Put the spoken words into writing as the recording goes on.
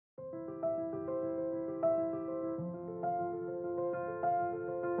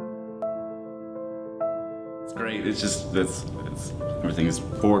It's great. Everything is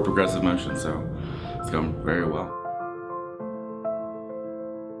forward progressive motion, so it's going very well.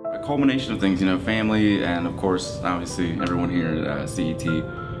 A culmination of things, family, and of course, obviously, everyone here at CET,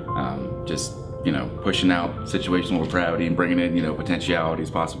 just, pushing out situational depravity and bringing in, potentialities,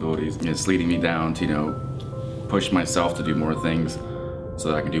 possibilities. It's leading me down to, push myself to do more things so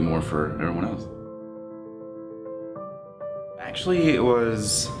that I can do more for everyone else. Actually, it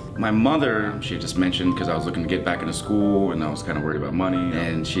was my mother. She had just mentioned, because I was looking to get back into school and I was kind of worried about money,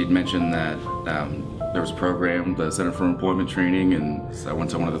 and she had mentioned that there was a program, the Center for Employment Training, and so I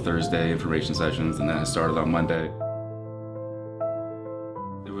went to one of the Thursday information sessions, and then I started on Monday.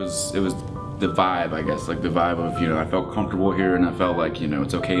 It was the vibe, I guess, like the vibe of, I felt comfortable here, and I felt like,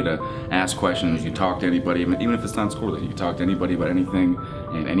 it's okay to ask questions. You can talk to anybody, even if it's not school, you can talk to anybody about anything,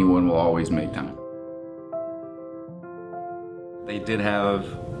 and anyone will always make time. They did have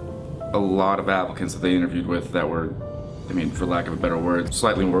a lot of applicants that they interviewed with that were, for lack of a better word,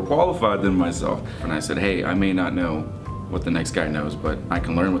 slightly more qualified than myself. And I said, hey, I may not know what the next guy knows, but I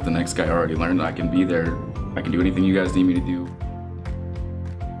can learn what the next guy already learned. I can be there. I can do anything you guys need me to do.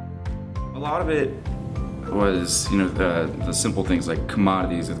 A lot of it was, the simple things like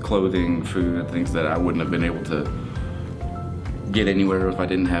commodities, the clothing, food, things that I wouldn't have been able to get anywhere if I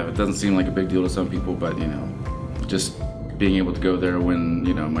didn't have. It doesn't seem like a big deal to some people, but, just being able to go there when,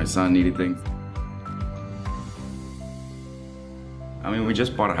 my son needed things. We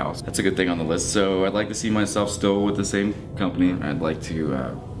just bought a house. That's a good thing on the list. So I'd like to see myself still with the same company. I'd like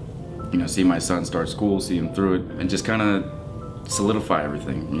to, see my son start school, see him through it, and just kind of solidify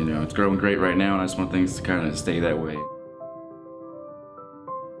everything. It's growing great right now, and I just want things to kind of stay that way.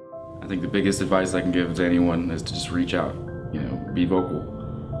 I think the biggest advice I can give to anyone is to just reach out, be vocal,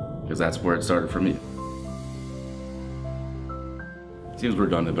 because that's where it started for me. Seems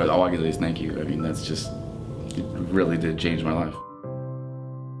redundant, but all I can say is thank you. It really did change my life.